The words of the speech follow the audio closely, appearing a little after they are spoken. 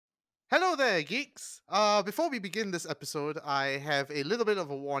Hello there, geeks. Before we begin this episode, I have a little bit of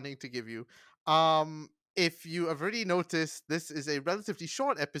a warning to give you. If you have already noticed, this is a relatively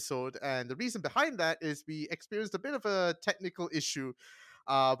short episode, and the reason behind that is we experienced a bit of a technical issue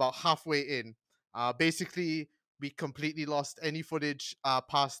about halfway in. Basically, we completely lost any footage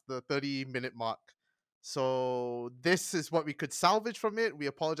past the 30-minute mark. So, this is what we could salvage from it. We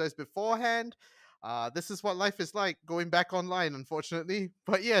apologize beforehand. This is what life is like going back online, unfortunately.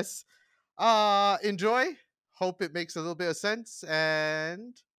 But yes, enjoy. Hope it makes a little bit of sense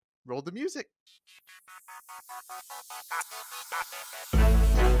and roll the music.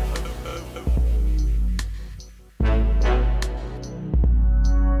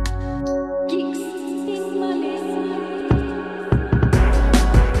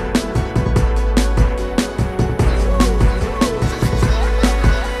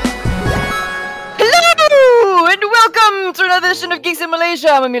 Hello and welcome to another edition of Geeks in Malaysia.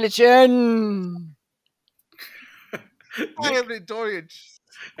 I'm Amelia Chen. I am Dorian.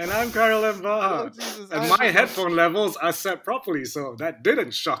 And I'm Carl M. Oh, Baha. Jesus, And I my am- headphone levels are set properly, so that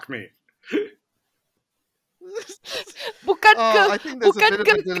didn't shock me. Bukankah, I think there's a bit of a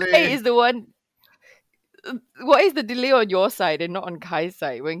bukankah delay. Kai is the one. What is the delay on your side and not on Kai's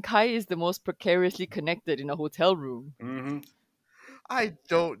side? When Kai is the most precariously connected in a hotel room. Mm-hmm. I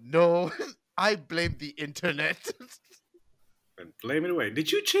don't know. I blame the internet. And blame it away.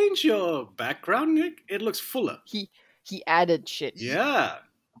 Did you change your background, Nick? It looks fuller. He added shit Yeah.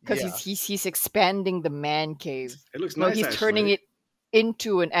 because Yeah. he's expanding the man cave. It looks No, nice, he's turning actually. it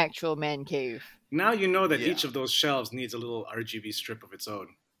into an actual man cave. Now you know that Yeah. each of those shelves needs a little RGB strip of its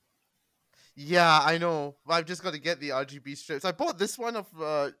own. Yeah, I know. I've just got to get the RGB strips. I bought this one of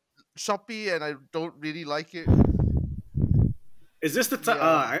Shopee and I don't really like it. Is this the type?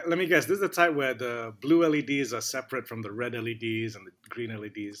 Yeah. Let me guess. This is the type where the blue LEDs are separate from the red LEDs and the green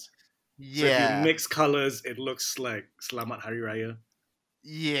LEDs. So if Yeah. you mix colors, it looks like Selamat Hari Raya.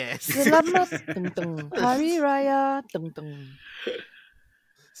 Yes. Selamat tung tung Hari Raya tung tung.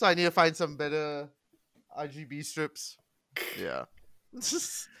 So I need to find some better RGB strips. Yeah.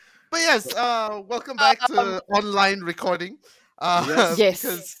 But yes, welcome back to online recording. Yes.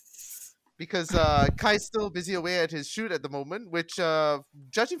 Yes. Because Kai's still busy away at his shoot at the moment, which,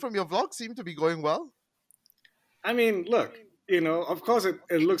 judging from your vlog, seemed to be going well. I mean, look, of course it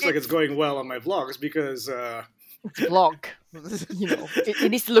looks like it's going well on my vlogs because It's a vlog.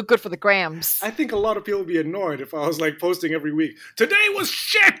 It needs to look good for the grams. I think a lot of people would be annoyed if I was like posting every week. Today was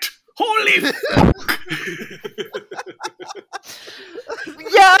shit! Holy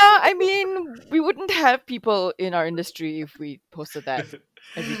Yeah, I mean, we wouldn't have people in our industry if we posted that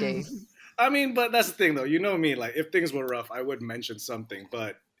every day. I mean, but that's the thing though. You know me, like if things were rough, I would mention something,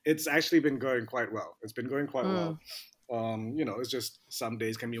 but it's actually been going quite well. It's been going quite well. It's just some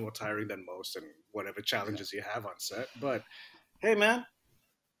days can be more tiring than most and whatever challenges you have on set. But hey man,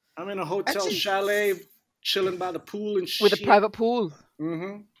 I'm in a hotel Actually- chalet chilling by the pool and shit. With a private pool.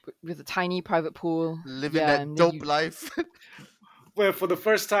 Mm-hmm. With a tiny private pool. Living Yeah, that and then dope you- life. Where for the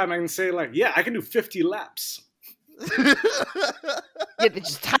first time I can say like, yeah, I can do 50 laps. Yeah, they're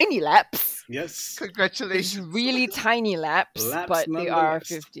just tiny laps. Yes. They're Congratulations. really tiny laps, Laps but they are nonetheless.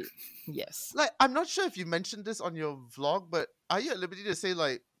 50. Yes. Like, I'm not sure if you mentioned this on your vlog, but are you at liberty to say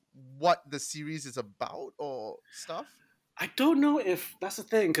like what the series is about or stuff? I don't know if that's the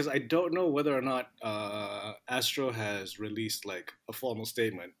thing because I don't know whether or not Astro has released like a formal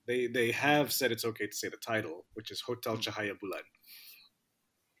statement. They have said it's okay to say the title, which is Hotel Cahaya Bulan,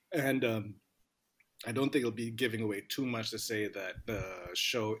 and I don't think it'll be giving away too much to say that the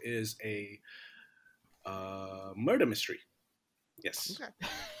show is a murder mystery. Yes. Okay.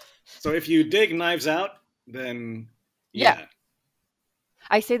 So if you dig Knives Out, then Yeah.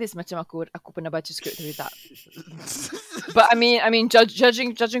 I say this macam aku pernah baca script tapi tak. But I mean,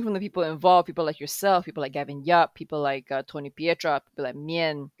 judging from the people involved, people like yourself, people like Gavin Yup, people like Tony Pietra, people like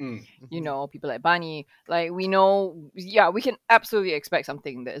Mien, Mm. people like Bani, like we know, yeah, we can absolutely expect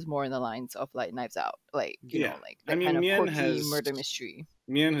something that is more in the lines of like Knives Out, like Yeah. like I that mean, kind of Mien quirky has- murder mystery.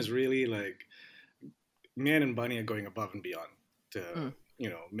 Mian has really like Mian and Bunny are going above and beyond to Mm.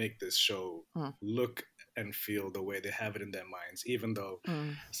 make this show Mm. look and feel the way they have it in their minds, even though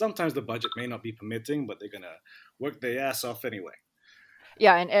Mm. sometimes the budget may not be permitting, but they're gonna work their ass off anyway.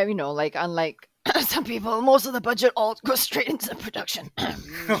 Yeah, and like unlike some people, most of the budget all goes straight into production.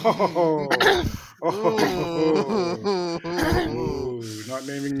 Oh. Ooh. Ooh, not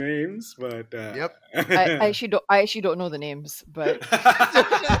naming names, but Yep. I actually don't know the names, but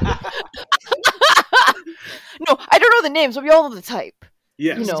no, I don't know the names, but we all know the type.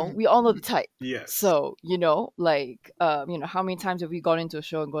 yes, We all know the type. yes. So, how many times have we gone into a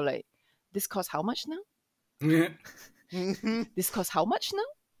show and go like, this costs how much now? Mhm. This costs how much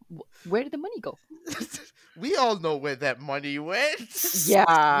now? Where did the money go? We all know where that money went.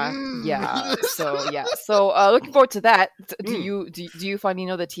 Yeah, yeah. So looking forward to that. Do Mm. you finally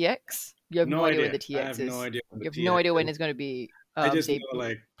know the TX? You have no, idea where the TX I have is. no idea. What You the have no TX idea when is. it's going to be I just know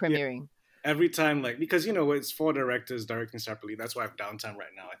like premiering. every time, like, because you know it's 4 directors directing separately. That's why I have downtime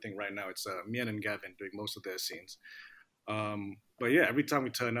right now. I think right now it's Mian and Gavin doing most of their scenes. But yeah, every time we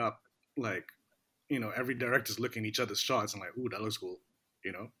turn up, like, you know, every director's looking at each other's shots and like, ooh, that looks cool,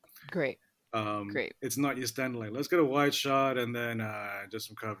 you know. Great. Great. It's not your standard like, let's get a wide shot and then just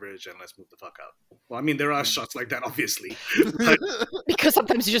some coverage and let's move the fuck out. Well, I mean, there are shots like that, obviously. But Because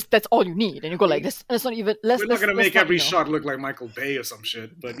sometimes that's all you need, and you go like this. Let's not even. we're not gonna make every shot look like Michael Bay or some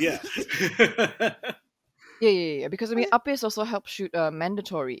shit. But yeah. Yeah. Because I mean, Upis also helped shoot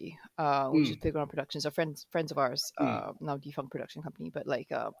Mandatory, which is Playground Productions, a friends of ours, now defunct production company. But like,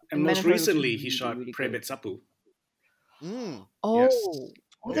 And most Mandatory was recently, really, he shot really Prebet good. Sapu. Mm. Oh,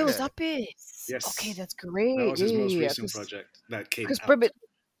 Yes. that was Okay. Upis. Yes. Okay, that's great. That was his most Yeah, recent project that came because out.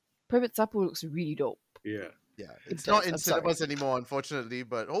 Prebet Sapu looks really dope. Yeah. Yeah, It it's not does, in I'm sorry. cinemas anymore, unfortunately.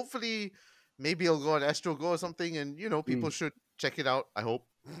 But hopefully, maybe it'll go on Astro Go or something, and you know, people should check it out. I hope.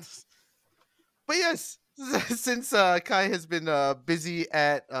 But yes, since Kai has been busy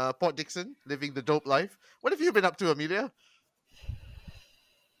at Port Dixon, living the dope life, what have you been up to, Amelia?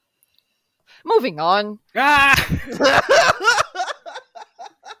 Moving on.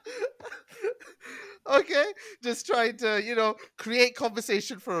 Okay, just trying to, you know, create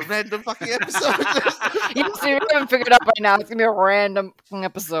conversation for a random fucking episode. You haven't figured out by now. It's gonna be a random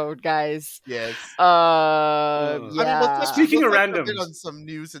episode, guys. Yes. Yeah. I mean, Speaking of touch a bit randoms. on some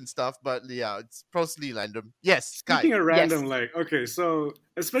news and stuff, but yeah, it's mostly random. Yes, Kai. Speaking of random, Yes. like, okay, so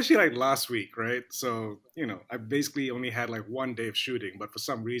especially like last week, right? So, you know, I basically only had like 1 day of shooting, but for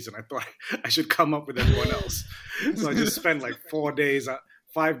some reason I thought I should come up with everyone else. So I just spent like 4 days,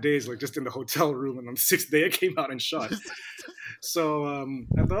 5 days, like just in the hotel room, and on the 6th day I came out and shot. So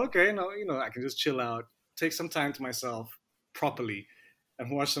I thought, okay, no, you know, I can just chill out, take some time to myself properly,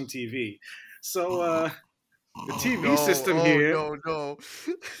 and watch some TV. So the TV system here No.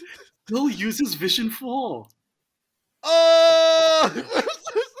 still uses Vision 4. Oh!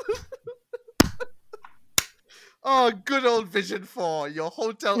 Oh, good old Vision 4, your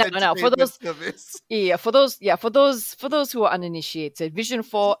hotel No, for entertainment those- service. Yeah, for those who are uninitiated, Vision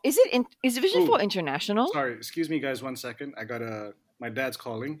 4 is Vision Ooh. 4 international? Sorry, excuse me, guys, 1 second. I got my dad's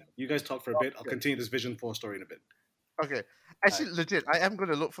calling. You guys talk for a bit. I'll continue this Vision 4 story in a bit. Okay. Actually, legit, I am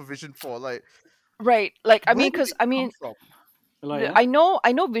going to look for Vision 4. Like, Right. Like I where mean, did because it I come mean, from? Hello, yeah? I know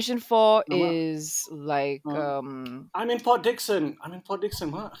Vision 4 Mama. is like I'm in Port Dixon.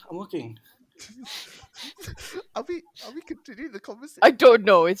 What? I'm working. Are we continuing the conversation? I don't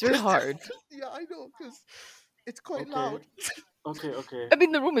know. It's very hard. Yeah, I know, because it's quite Okay. loud. Okay. I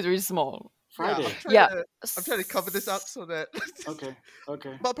mean, the room is really small. Friday. Yeah, Yeah. I'm trying to cover this up so that. Okay.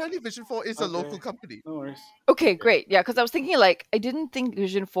 But apparently, Vision 4 is a Okay. local company. No worries. Okay, great. Yeah, because I was thinking like I didn't think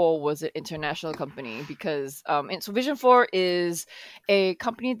Vision 4 was an international company because and so Vision 4 is a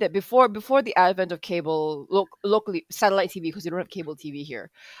company that before the advent of cable locally satellite TV, because you don't have cable TV here.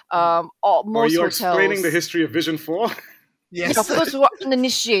 Most you're hotels. explaining the history of Vision 4? Yes. Yeah, for those who are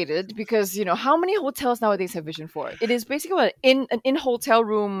uninitiated, because you know how many hotels nowadays have Vision 4? It is basically an in hotel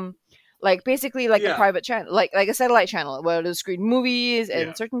room, like basically like a Yeah. private channel, like a satellite channel where they screen movies and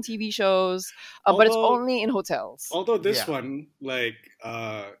Yeah. certain TV shows, but it's Although- only in hotels. Although this Yeah. one, like,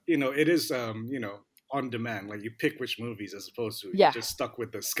 you know, it is, you know, on demand. Like, you pick which movies as opposed to Yeah. you're just stuck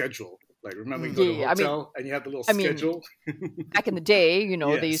with the schedule. Like, remember you go to a Yeah, I mean- hotel and you have the little I mean, schedule? Back in the day, you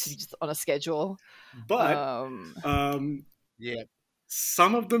know, they used to Yes. be just on a schedule. But Yeah.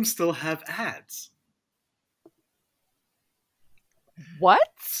 some of them still have ads. What?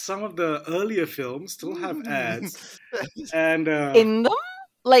 Some of the earlier films still have ads. And In them?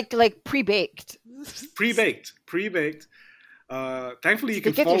 Like pre-baked. pre-baked. Thankfully, you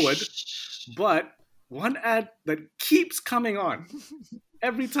They can get to forward. But one ad that keeps coming on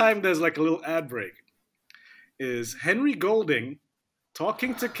every time there's like a little ad break is Henry Golding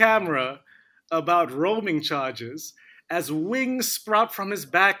talking to camera about roaming charges as wings sprout from his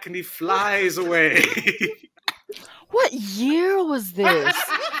back and he flies away. What year was this?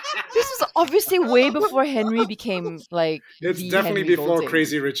 This was obviously way before Henry became like. It's the definitely Henry before Golding.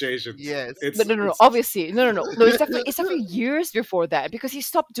 Crazy Rich Asians. Yes. No. Obviously, no. It's definitely years before that because he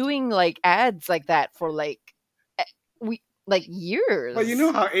stopped doing like ads like that for like like years. But you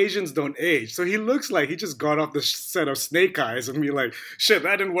know how Asians don't age, so he looks like he just got off the set of Snake Eyes and be like, "Shit,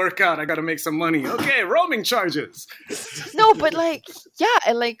 that didn't work out. I gotta make some money. Okay, roaming charges." No, but like, yeah,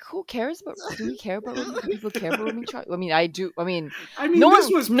 and like, who cares about? Do we care about roaming? Do people care about roaming charge? I mean, I do. I mean, no this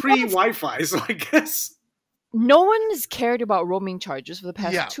one- was no pre-Wi-Fi, so I guess. no one has cared about roaming charges for the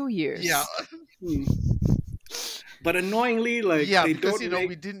past Yeah. 2 years. Yeah, Hmm. But annoyingly, like yeah, they because don't make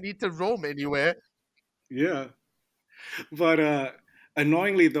we didn't need to roam anywhere. yeah. But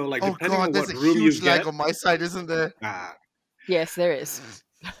annoyingly though, like Oh depending god, on there's what a room you huge lag get, on my side, isn't there? Yes, there is.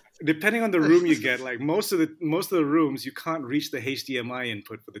 depending on the room you get, like most of the rooms you can't reach the HDMI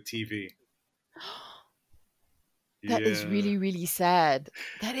input for the TV. That is Yeah. really, really sad.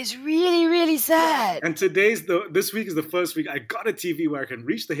 That is really, really sad. And this week is the first week I got a TV where I can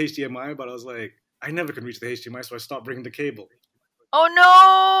reach the HDMI, but I was like, I never can reach the HDMI, so I stopped bringing the cable. Oh no!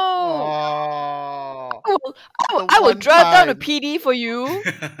 Oh, I will one drive down to time. PD for you.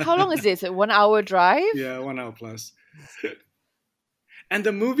 How long is this? A 1 hour drive? Yeah, 1 hour plus. And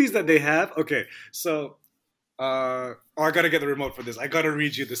the movies that they have, okay, so I gotta get the remote for this. I gotta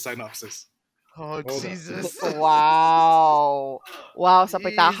read you the synopsis. Oh Hold on. Jesus! Wow. Wow,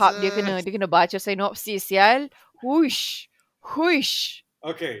 sampai tahap dia Jesus. kena baca synopsis, sial. Huish. Huish.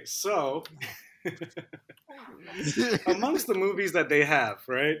 Okay, so amongst the movies that they have,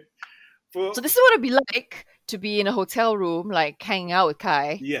 right? For, So this is what it'd be like to be in a hotel room, like hanging out with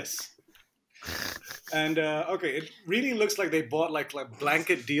Kai. yes. And okay, it really looks like they bought like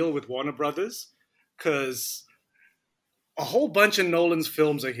blanket deal with Warner Brothers, because a whole bunch of Nolan's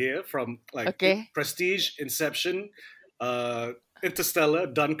films are here, from like Okay. Prestige, Inception, Interstellar,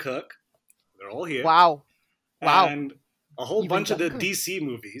 Dunkirk. They're all here. Wow. Wow. And a whole Even bunch of the Dunkirk. DC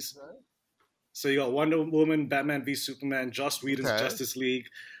movies. So you got Wonder Woman, Batman v Superman, Joss Whedon's Okay. Justice League,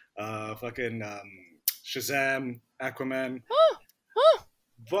 fucking Shazam, Aquaman.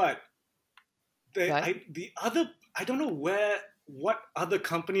 But Right. I don't know what other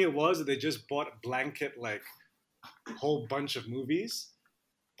company it was that they just bought a blanket like whole bunch of movies.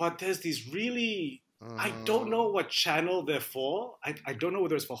 But there's these really, I don't know what channel they're for. I don't know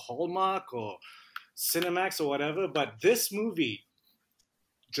whether it's for Hallmark or Cinemax or whatever, but this movie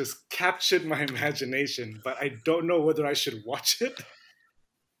just captured my imagination, but I don't know whether I should watch it.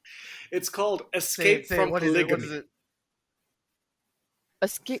 It's called Escape Say, from what is it? Polygamy. What is it?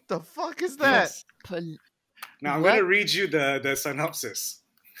 Escape. The fuck is that? Yes. Pol- Now I'm What? going to read you the synopsis.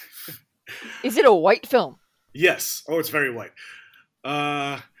 Is it a white film? Yes. Oh, it's very white.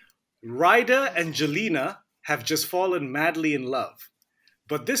 Ryder and Jelena have just fallen madly in love,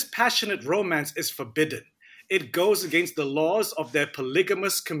 but this passionate romance is forbidden. It goes against the laws of their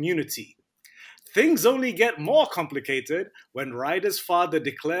polygamous community. Things only get more complicated when Ryder's father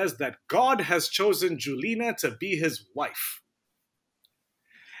declares that God has chosen Jelena to be his wife.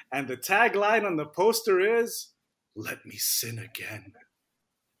 And the tagline on the poster is, "Let me sin again."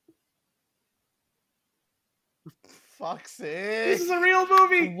 Fuck's This sake! is a real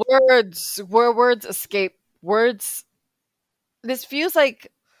movie. Words escape. Words. This feels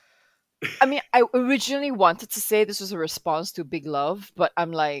like. I mean, I originally wanted to say this was a response to Big Love, but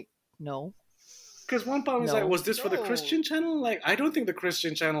I'm like, no. Because one part was No. like, was this for the No. Christian channel? Like, I don't think the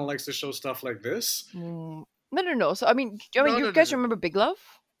Christian channel likes to show stuff like this. No. So I mean, No, you no, guys no. remember Big Love?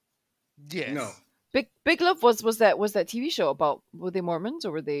 Yes. No. Big Love was that TV show about, were they Mormons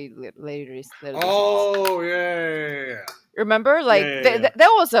or were they later? Oh, yeah. Remember, like Yeah.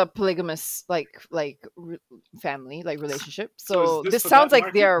 that was a polygamous family, like relationship. So So is this this for sounds that like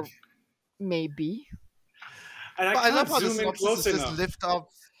market? they're maybe. And I But I can't love how the zoom in synopsis close is just enough. lift up.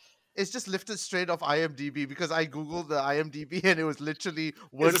 It's just lifted straight off IMDb because I googled the IMDb and it was literally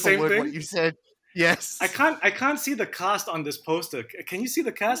word the for same word what thing? you said. Yes. I can't see the cast on this poster. Can you see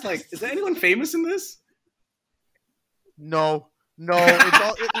the cast? Like, is there anyone famous in this? No.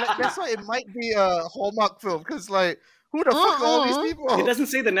 That's why it might be a Hallmark film because like who the fuck are all these people? It doesn't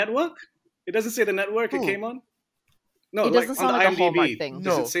say the network. It doesn't say the network it Who? came on. No, It like doesn't on sound the like a IMDb. Hallmark thing.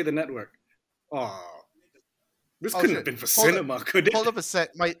 Does No. it say the network? Oh, this Oh, couldn't shit. have been for Hold cinema, could it? Hold up a sec.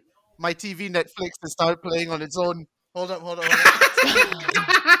 My TV Netflix has started playing on its own. Hold up.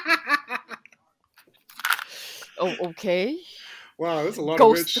 Oh, okay. Wow, there's a lot of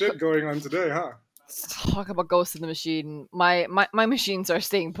Ghost- weird shit going on today, huh? Talk about Ghost in the Machine. My machines are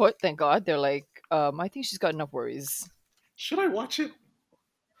staying put, thank God. They're like, I think she's got enough worries. Should I watch it?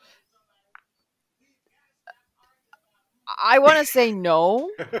 I want to say no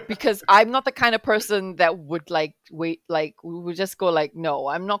because I'm not the kind of person that would wait, we would just go like, no,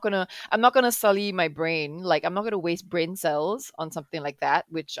 I'm not gonna sully my brain. Like, I'm not gonna waste brain cells on something like that,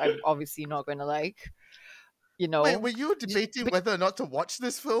 which I'm obviously not gonna like. You know. Wait, were you debating whether or not to watch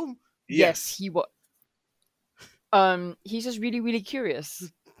this film? Yes, he was. He's just really, really curious.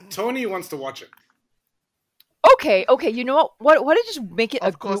 Tony wants to watch it. Okay. You know what? Why don't you just make it a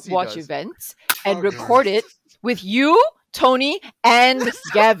Of course group he watch does. event and Oh, record it with you, Tony, and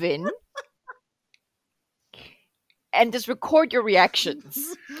Gavin, and just record your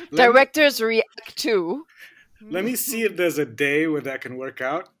reactions. Directors react to. Let me see if there's a day where that can work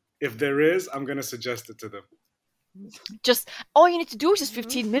out. If there is, I'm gonna suggest it to them. Just all you need to do is just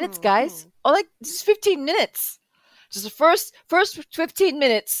 15 minutes, guys. Or like just 15 minutes. Just the first 15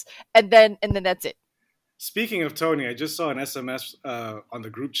 minutes, and then that's it. Speaking of Tony, I just saw an SMS on the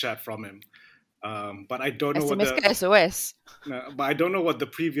group chat from him, but I don't know SMS ka SOS. but I don't know what the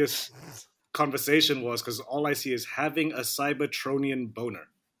previous conversation was because all I see is having a Cybertronian boner.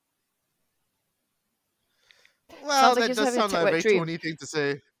 Well, Sounds like that he's does having a sound like a very dream. Tony thing to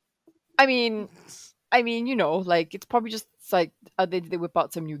say. I mean, you know, like it's probably just like they whip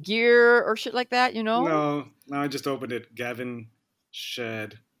out some new gear or shit like that, you know? No, I just opened it. Gavin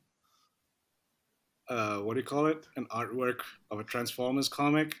shared, what do you call it? An artwork of a Transformers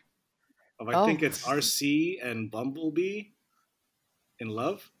comic. I think it's RC and Bumblebee in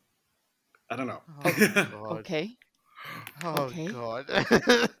love. I don't know. Oh, God. Okay. Oh, Okay. God.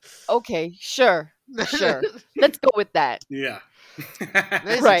 Okay, sure. Let's go with that. Yeah.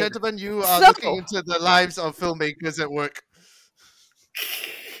 Ladies Right. and gentlemen, you are So- looking into the lives of filmmakers at work.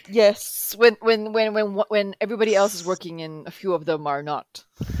 Yes, when everybody else is working and a few of them are not.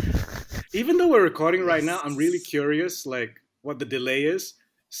 Even though we're recording right now, I'm really curious, like what the delay is.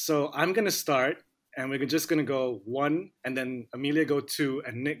 So I'm gonna start, and we're just gonna go 1, and then Amelia go 2,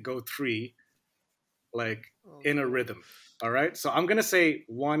 and Nick go 3, like in a rhythm. All right. So I'm gonna say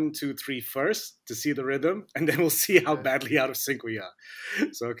 1, 2, 3 first to see the rhythm, and then we'll see how Okay. badly out of sync we are.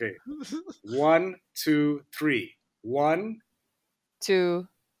 So okay, 1, 2, 3. 1. 2.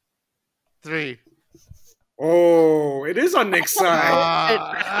 3. Oh, it is on Nick's side.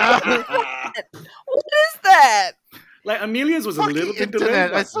 Ah. What is that? Like Amelia's was a Fucking little bit internet,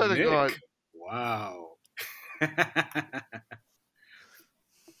 delayed. I but swear to Nick, God. wow.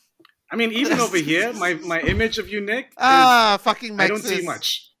 I mean, even over here, my image of you, Nick, Fucking I Maxis. don't see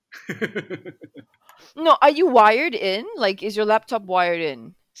much. No, are you wired in? Like, is your laptop wired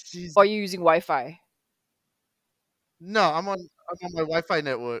in? Jeez. Or are you using Wi-Fi? No, I'm on my Wi-Fi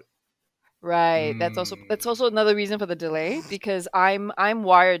network. Right. That's also another reason for the delay because I'm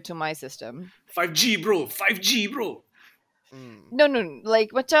wired to my system. 5G, bro. 5G, bro. No,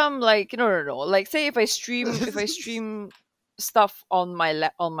 like macam like no. Like say if I stream stuff on my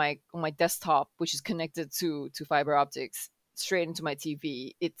on my desktop, which is connected to fiber optics straight into my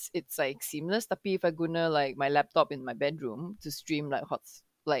TV, it's like seamless. Tapi if I guna like my laptop in my bedroom to stream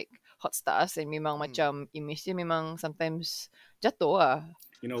like Hotstars, and memang macam image dia memang sometimes jatuh ah.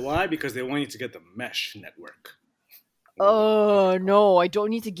 You know why? Because they want you to get the mesh network. Oh no, I don't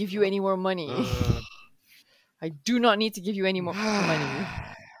need to give you any more money. I do not need to give you any more money.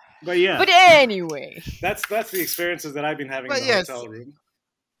 But yeah, But anyway, that's the experiences that I've been having But in the yes. hotel room.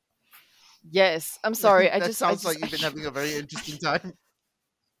 yes, I'm sorry. That sounds like you've been having a very interesting time.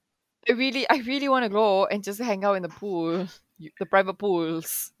 I really want to go and just hang out in the pool, the private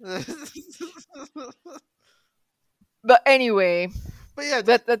pools. But anyway, But yeah,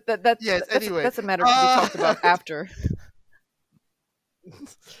 that's anyway. that's a matter to be talked about after.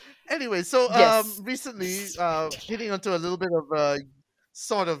 Anyway, so Yes. recently, hitting onto a little bit of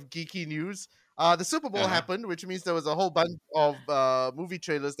sort of geeky news. The Super Bowl Uh-huh. happened, which means there was a whole bunch of movie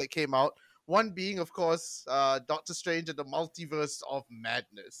trailers that came out. One being, of course, Doctor Strange and the Multiverse of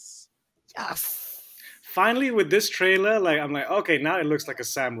Madness. Yes. Finally, with this trailer, like I'm like, okay, now it looks like a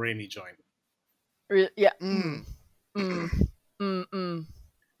Sam Raimi joint. Yeah. Mm.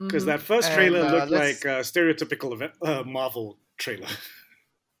 Because that first And, trailer looked let's- like a stereotypical Marvel trailer.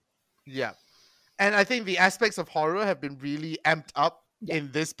 Yeah. And I think the aspects of horror have been really amped up Yeah.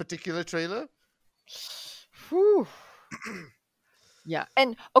 in this particular trailer. Whew. Yeah.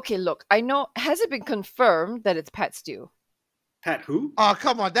 And okay, look, I know, has it been confirmed that it's Pat Stew? Pat who? Oh,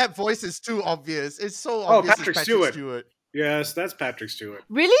 come on. That voice is too obvious. It's so Oh, obvious. Patrick it's Stewart. Yes, that's Patrick Stewart.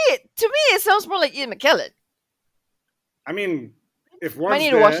 Really? To me, it sounds more like Ian McKellen. I mean, if one's need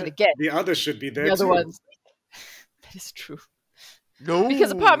to there, watch it again. the other should be there The other too. ones. That is true. No. Because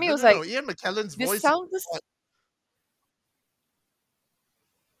a part of me was like, Ian McKellen's This voice. sounds.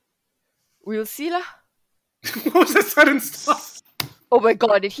 We'll see lah. What was that sudden stop? Oh my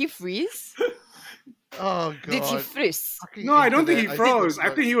god, did he freeze? Oh, God. Did he freeze? Fucking No, I don't think he internet. froze. I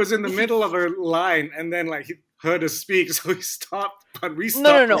think he was in the middle of a line and then like he heard us speak, so he stopped. But we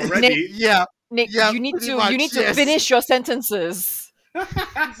stopped no. already. Yeah. Nick, Yeah, you need pretty to much, yes. finish your sentences. You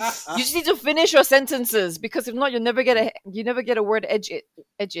just need to finish your sentences because if not, you never get a word edge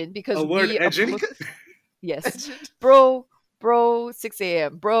in because A word we edging? yes, bro, 6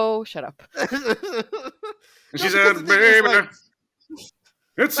 a.m. Bro, shut up. And she because said, the thing is, baby, like,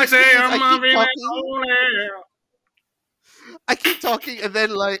 it's like, 6 the thing is, a.m. I I'm keep feeling talking. lonely. I keep talking, and then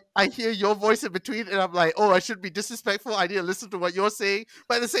like I hear your voice in between, and I'm like, "Oh, I shouldn't be disrespectful. I need to listen to what you're saying."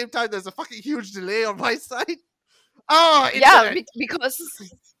 But at the same time, there's a fucking huge delay on my side. Oh, Yeah, internet.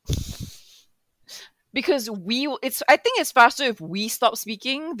 because I think it's faster if we stop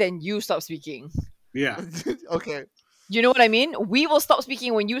speaking than you stop speaking. Yeah. Okay. You know what I mean? We will stop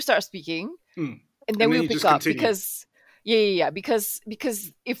speaking when you start speaking, Hmm. and then we'll you pick just up continue. because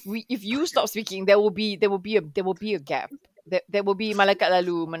because if you stop speaking, there will be a gap. There will be malaikat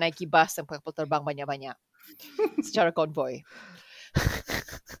lalu menaiki bas yang kapal terbang banyak-banyak secara convoy.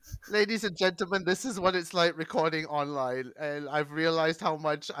 Ladies and gentlemen, this is what it's like recording online, and I've realized how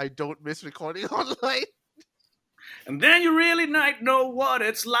much I don't miss recording online. And then you really might know what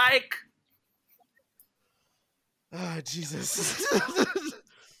it's like. Oh, Jesus.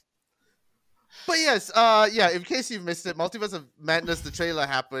 But yes, in case you missed it, Multiverse of Madness, the trailer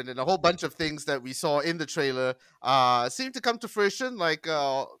happened, and a whole bunch of things that we saw in the trailer seemed to come to fruition, like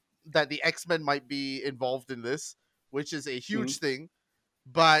that the X-Men might be involved in this, which is a huge thing.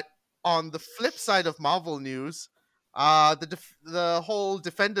 But on the flip side of Marvel news, the whole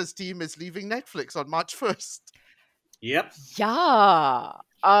Defenders team is leaving Netflix on March 1st. Yep. Yeah.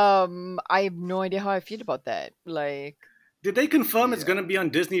 I have no idea how I feel about that. Like, Did they confirm it's Yeah. going to be on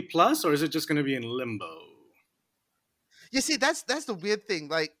Disney Plus, or is it just going to be in limbo? You see, that's the weird thing.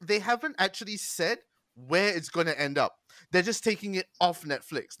 Like, they haven't actually said where it's going to end up. They're just taking it off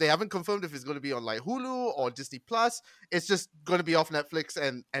Netflix. They haven't confirmed if it's going to be on like Hulu or Disney Plus. It's just going to be off Netflix,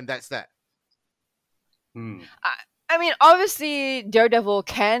 and that's that. I mean, obviously, Daredevil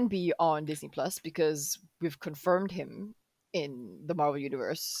can be on Disney Plus because we've confirmed him in the Marvel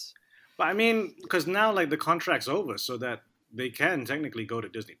Universe. But I mean, because now like the contract's over, so that they can technically go to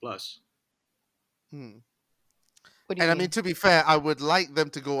Disney Plus. What do you And I mean? mean, to be fair, I would like them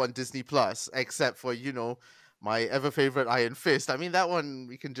to go on Disney Plus, except for, my ever favorite Iron Fist. I mean, that one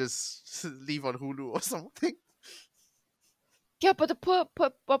we can just leave on Hulu or something. Yeah, but the poor,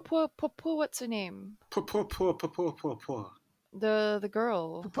 what's her name? Poor. The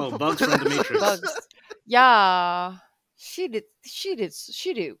girl. Oh, Bugs from the Matrix. Bugs. Yeah. She did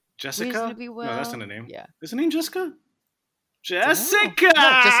Jessica? reasonably well. No, that's not her name. Yeah. Is her name Jessica? Jessica!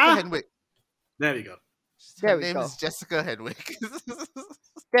 No, Jessica Henwick. There you go. There Her we name go. is Jessica Henwick.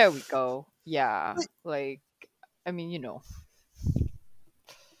 There we go. Yeah. Like, I mean,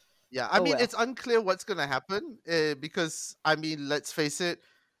 Yeah, I Oh, mean, well. it's unclear what's going to happen because, I mean, let's face it,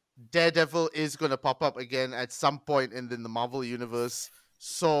 Daredevil is going to pop up again at some point in the Marvel Universe.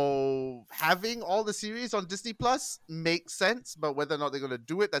 So having all the series on Disney Plus makes sense, but whether or not they're going to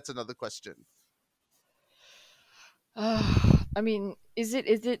do it, that's another question. I mean, is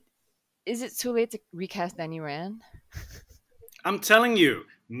it too late to recast Danny Rand? I'm telling you,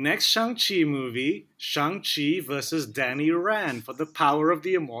 next Shang-Chi movie, Shang-Chi versus Danny Rand for the power of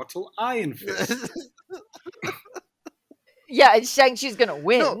the immortal Iron Fist. Yeah, and Shang-Chi's gonna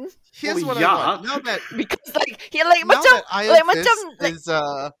win. No, here's Oh, what yeah. I want. Now that Because now that Iron Fist like is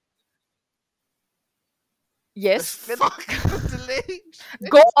yes. fuck delayed.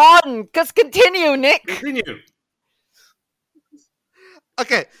 Go on, just continue, Nick. Continue.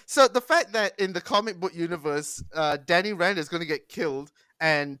 Okay, so the fact that in the comic book universe, Danny Rand is going to get killed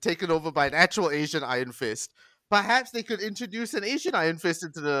and taken over by an actual Asian Iron Fist, perhaps they could introduce an Asian Iron Fist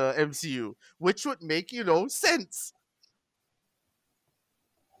into the MCU, which would make, sense.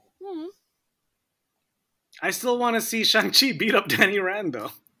 I still want to see Shang-Chi beat up Danny Rand,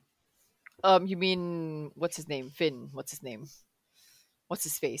 though. You mean what's his name? Finn. What's his name? What's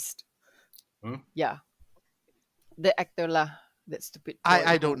his face? Yeah, the actor lah. That stupid.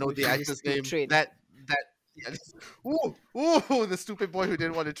 I boy don't know who the refused actor's to name. trade. That yeah. Ooh, the stupid boy who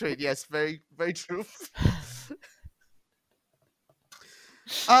didn't want to trade. Yes, very, very true.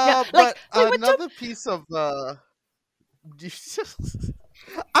 Yeah, but like another piece of I'm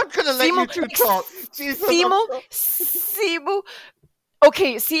gonna let you two talk. Jesus, Simu.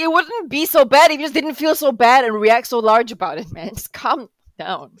 Okay, see, it wouldn't be so bad if you just didn't feel so bad and react so large about it, man. Just calm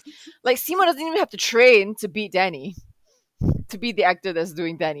down. Like, Simo doesn't even have to train to beat Danny. To be the actor that's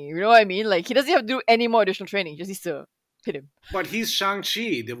doing Danny. You know what I mean? Like, he doesn't have to do any more additional training. He just needs to hit him. But he's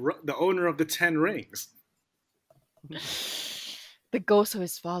Shang-Chi, the owner of the 10 Rings. The ghost of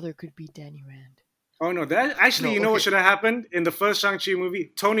his father could beat Danny Rand. Oh no! That actually, No, you know what okay. should have happened in the first Shang-Chi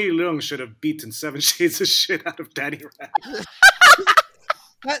movie? Tony Leung should have beaten Seven Shades of shit out of Danny Rand.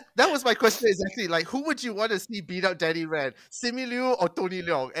 That was my question exactly. Like, who would you want to see beat up Danny Rand? Simi Liu or Tony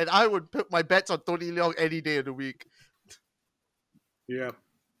Leung? And I would put my bets on Tony Leung any day of the week. Yeah,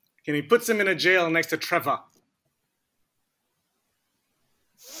 and he puts him in a jail next to Trevor.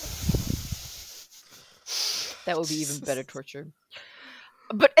 That would be even better torture.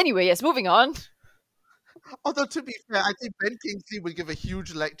 But anyway, yes, moving on. Although, to be fair, I think Ben Kingsley would give a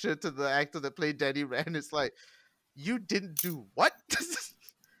huge lecture to the actor that played Danny Rand. It's like, you didn't do what?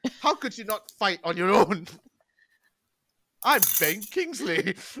 How could you not fight on your own? I'm Ben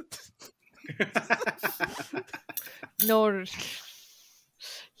Kingsley. No,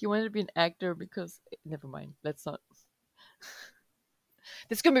 he wanted to be an actor because... Never mind. Let's not...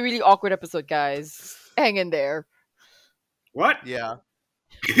 This is going to be a really awkward episode, guys. Hang in there. What? Yeah.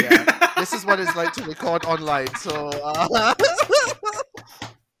 Yeah. This is what it's like to record online. So,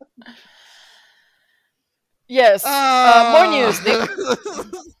 Yes. More news, Nick.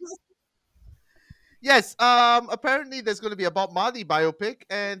 Yes. Apparently, there's going to be a Bob Marley biopic,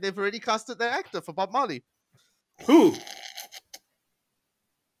 and they've already casted their actor for Bob Marley. Who?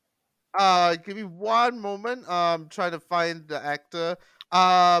 Give me one moment. Trying to find the actor.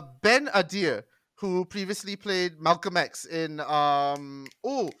 Ben Adir, who previously played Malcolm X in what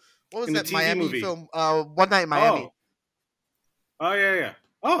was In the that TV Miami movie. film? One Night in Miami. Oh yeah.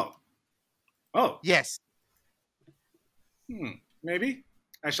 Oh. Yes. Maybe.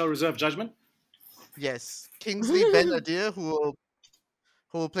 I shall reserve judgment. Yes. Kingsley Ben Adir, who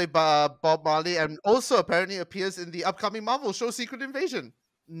will play Bob Marley, and also apparently appears in the upcoming Marvel show Secret Invasion.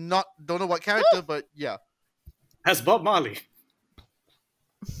 Don't know what character, but yeah. As Bob Marley.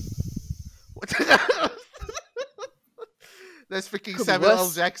 There's freaking Could be Samuel L.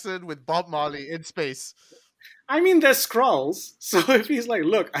 worse. Jackson with Bob Marley in space. I mean, they're Skrulls, so if he's like,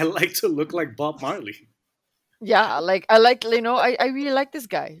 look, I like to look like Bob Marley. Yeah, like, I like, I really like this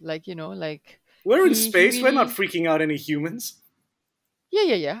guy. Like, We're in He space, we're not really- freaking out any humans.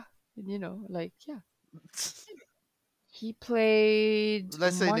 yeah. Yeah. He played...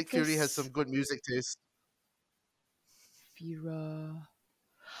 Let's say Nick Fury has Marcus some good music taste. Vera.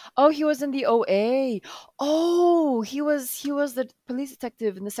 Oh, he was in the OA. Oh, he was the police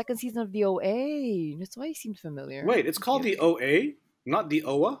detective in the second season of the OA. That's why he seemed familiar. Wait, it's called Okay, the OA, not the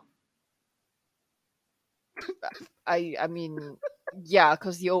OA? I mean, yeah,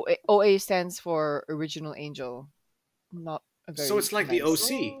 because the OA stands for Original Angel. Not a very So it's like the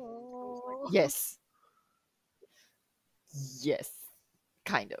nice- OC. Yes. Yes.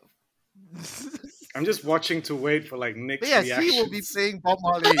 Kind of. I'm just watching to wait for like But Nick's yes, reactions. he will be playing Bob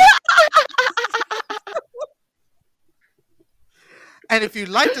Marley. And if you'd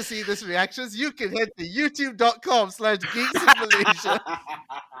like to see this reactions, you can head to youtube.com/geeksinmalaysia.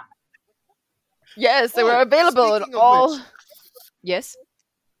 Yes, they Oh, were available in speaking of all. which- Yes.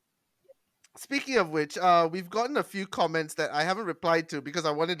 Speaking of which, we've gotten a few comments that I haven't replied to because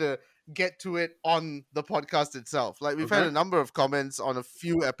I wanted to get to it on the podcast itself. Like we've had Okay. a number of comments on a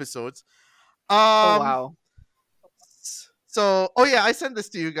few episodes. Oh wow. So, oh yeah, I sent this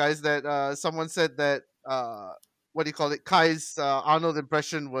to you guys that someone said that what do you call it? Kai's Arnold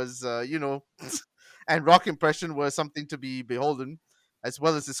impression was and Rock impression was something to be beholden, as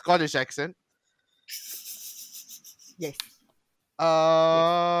well as the Scottish accent. Yes.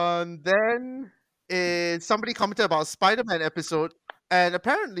 Then somebody commented about Spider-Man episode, and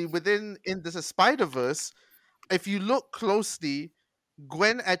apparently in this Spider-Verse, if you look closely,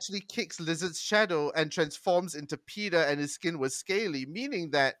 Gwen actually kicks Lizard's shadow and transforms into Peter, and his skin was scaly,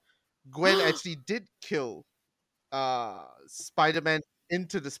 meaning that Gwen actually did kill Spider-Man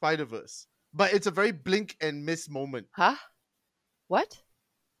into the Spider-Verse. But it's a very blink and miss moment. Huh? What?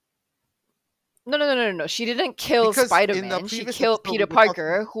 No. She didn't kill Because in the Spider-Man. She previous killed episode, Peter we were talking-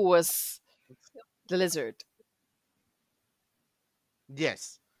 Parker, who was the Lizard.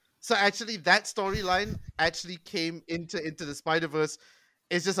 Yes. So actually, that storyline actually came into the Spider-Verse.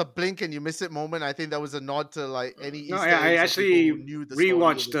 It's just a blink and you miss it moment. I think that was a nod to like any. No, Easter I eggs of actually people who knew the story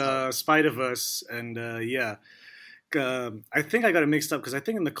rewatched was out. Spider-Verse, and yeah. I think I got it mixed up because I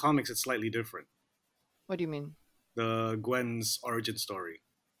think in the comics it's slightly different. What do you mean? The Gwen's origin story.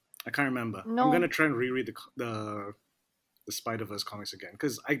 I can't remember. No. I'm gonna try and reread the Spider-Verse comics again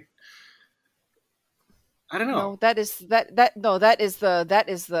because I don't know. No, that is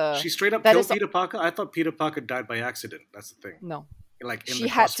the She straight up that killed is the- Peter Parker. I thought Peter Parker died by accident. That's the thing. no. Like in She the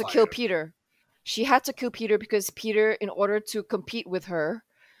had to kill crossfire. Peter. She had to kill Peter because Peter, in order to compete with her,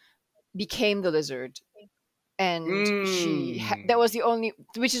 became the Lizard. and that was the only,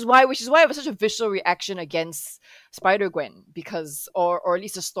 which is why it was such a visceral reaction against Spider-Gwen, because or at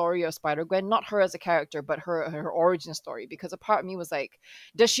least the story of Spider-Gwen, not her as a character but her origin story, because a part of me was like,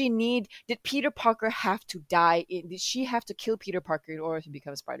 did Peter Parker have to die did she have to kill Peter Parker in order to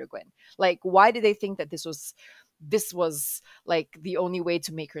become Spider-Gwen? Like, why did they think that this was like the only way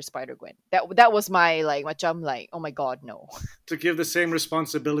to make her Spider-Gwen? That was my like, macam like, oh my god, no. To give the same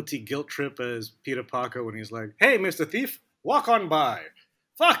responsibility guilt trip as Peter Parker when he's like, hey, Mr. Thief, walk on by.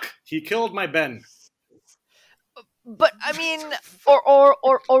 Fuck, he killed my Ben. But I mean,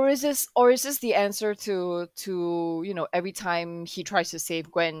 or is this the answer to you know, every time he tries to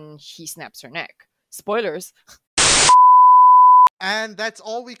save Gwen, he snaps her neck? Spoilers. And that's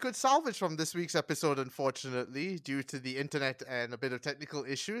all we could salvage from this week's episode, unfortunately, due to the internet and a bit of technical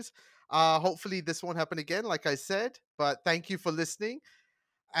issues. Hopefully this won't happen again, like I said, but thank you for listening.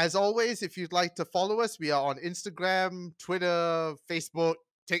 As always, if you'd like to follow us, we are on Instagram, Twitter, Facebook,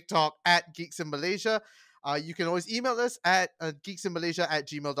 TikTok at Geeks in Malaysia. You can always email us at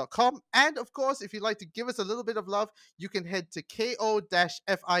geeksinmalaysia@gmail.com. And of course, if you'd like to give us a little bit of love, you can head to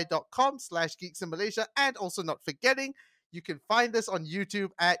ko-fi.com/geeksinmalaysia. And also, not forgetting, you can find us on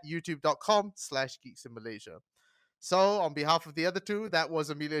YouTube at youtube.com/geeksinmalaysia. So, on behalf of the other two, that was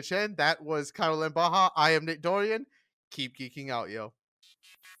Amelia Chen, that was Caroline Baha, I am Nick Dorian. Keep geeking out, yo.